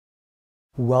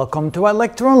Welcome to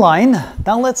ilectureonline.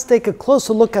 Now let's take a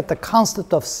closer look at the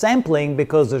concept of sampling,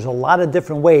 because there's a lot of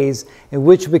different ways in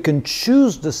which we can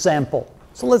choose the sample.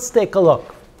 So let's take a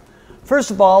look.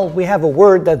 First of all, we have a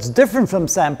word that's different from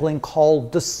sampling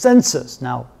called the census.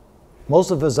 Now,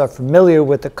 most of us are familiar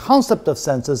with the concept of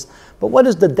census, but what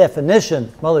is the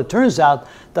definition? Well, it turns out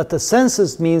that the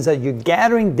census means that you're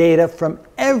gathering data from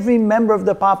every member of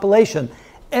the population,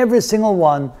 every single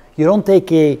one. You don't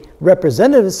take a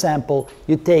representative sample,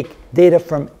 you take data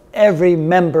from every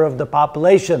member of the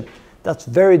population. That's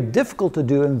very difficult to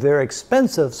do and very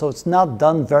expensive, so it's not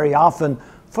done very often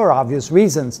for obvious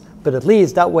reasons. But at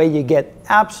least that way you get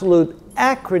absolute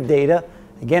accurate data,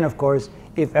 again of course,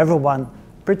 if everyone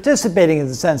participating in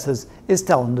the census is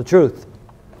telling the truth.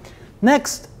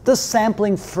 Next, the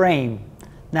sampling frame.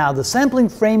 Now the sampling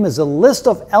frame is a list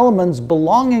of elements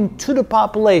belonging to the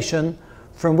population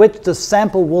from which the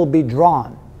sample will be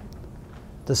drawn.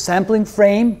 The sampling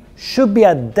frame should be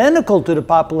identical to the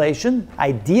population,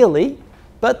 ideally,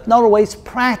 but not always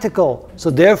practical.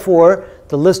 So therefore,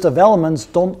 the list of elements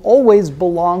don't always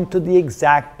belong to the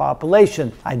exact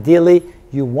population. Ideally,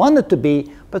 you want it to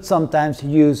be, but sometimes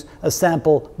you use a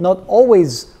sample, not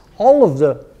always all of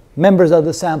the members of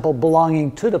the sample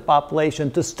belonging to the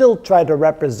population, to still try to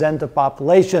represent the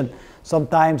population.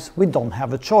 Sometimes we don't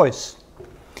have a choice.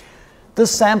 The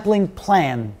sampling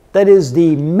plan, that is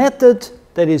the method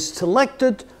that is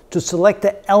selected to select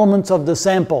the elements of the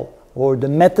sample, or the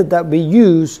method that we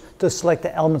use to select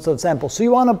the elements of the sample. So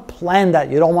you want to plan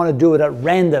that. You don't want to do it at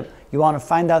random. You want to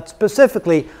find out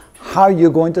specifically how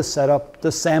you're going to set up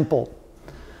the sample.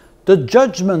 The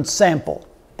judgment sample,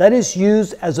 that is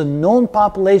used as a known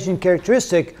population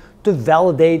characteristic to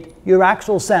validate your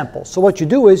actual sample. So what you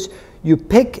do is you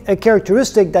pick a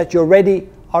characteristic that you already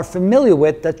are familiar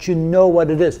with, that you know what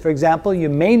it is. For example, you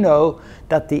may know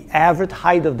that the average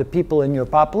height of the people in your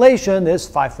population is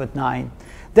 5'9".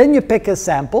 Then you pick a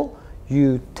sample,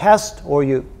 you test or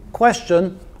you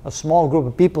question a small group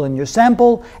of people in your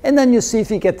sample, and then you see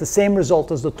if you get the same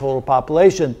result as the total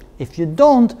population. If you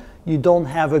don't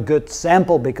have a good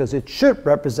sample, because it should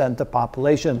represent the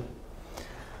population.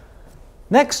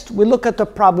 Next, we look at the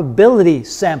probability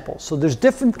sample. So there's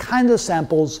different kinds of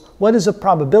samples. What is a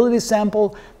probability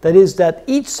sample? That is that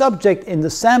each subject in the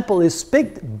sample is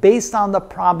picked based on the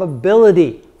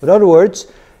probability. In other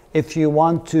words, if you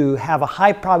want to have a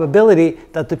high probability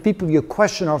that the people you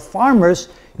question are farmers,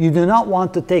 you do not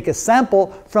want to take a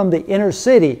sample from the inner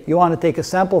city. You want to take a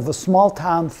sample of a small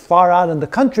town far out in the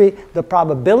country. The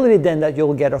probability then that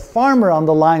you'll get a farmer on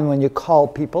the line when you call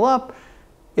people up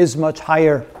is much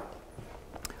higher.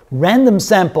 Random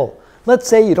sample. Let's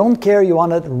say you don't care, you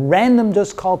want to random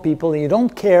just call people, and you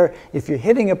don't care if you're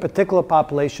hitting a particular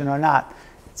population or not.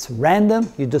 It's random,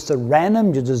 you just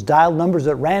dial numbers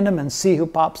at random and see who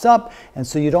pops up, and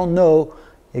so you don't know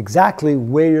exactly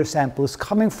where your sample is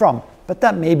coming from. But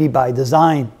that may be by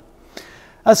design.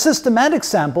 A systematic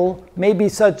sample may be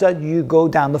such that you go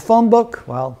down the phone book.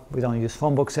 Well, we don't use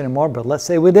phone books anymore, but let's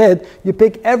say we did. You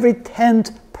pick every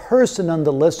 10th person on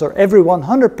the list, or every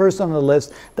 100 person on the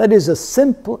list. That is a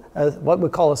simple, what we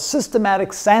call a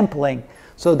systematic sampling,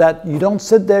 so that you don't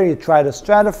sit there, you try to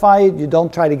stratify it, you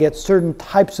don't try to get certain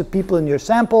types of people in your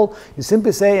sample. You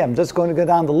simply say, I'm just going to go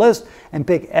down the list and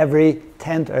pick every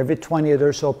 10th or every 20th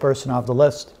or so person off the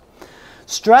list.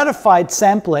 Stratified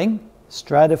sampling,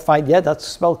 stratified, yeah, that's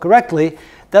spelled correctly,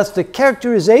 that's the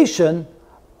characterization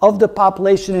of the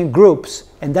population in groups,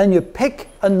 and then you pick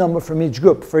a number from each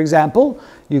group. For example,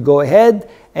 you go ahead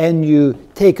and you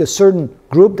take a certain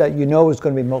group that you know is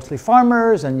going to be mostly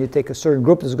farmers, and you take a certain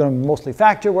group that's going to be mostly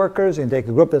factory workers, and you take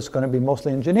a group that's going to be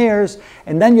mostly engineers,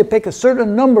 and then you pick a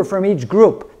certain number from each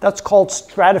group. That's called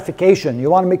stratification.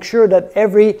 You want to make sure that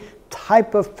every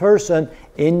type of person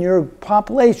in your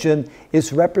population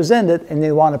is represented, and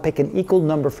you want to pick an equal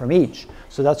number from each.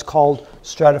 So that's called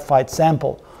stratified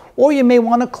sample. Or you may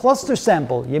want a cluster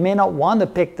sample. You may not want to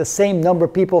pick the same number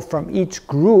of people from each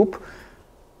group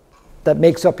that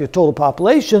makes up your total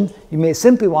population. You may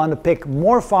simply want to pick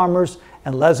more farmers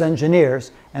and less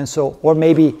engineers, and so, or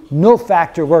maybe no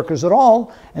factory workers at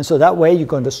all. And so that way you're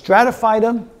going to stratify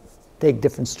them, take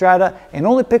different strata, and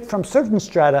only pick from certain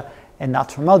strata and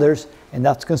not from others, and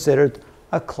that's considered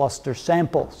a cluster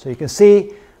sample. So you can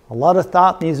see a lot of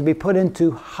thought needs to be put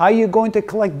into how you're going to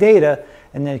collect data,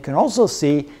 and then you can also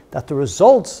see that the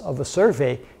results of a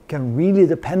survey can really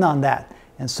depend on that.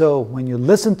 And so when you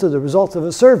listen to the results of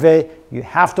a survey, you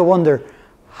have to wonder,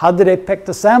 how did they pick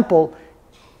the sample?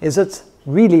 Is it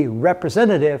really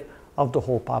representative of the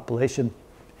whole population?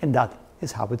 And that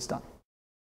is how it's done.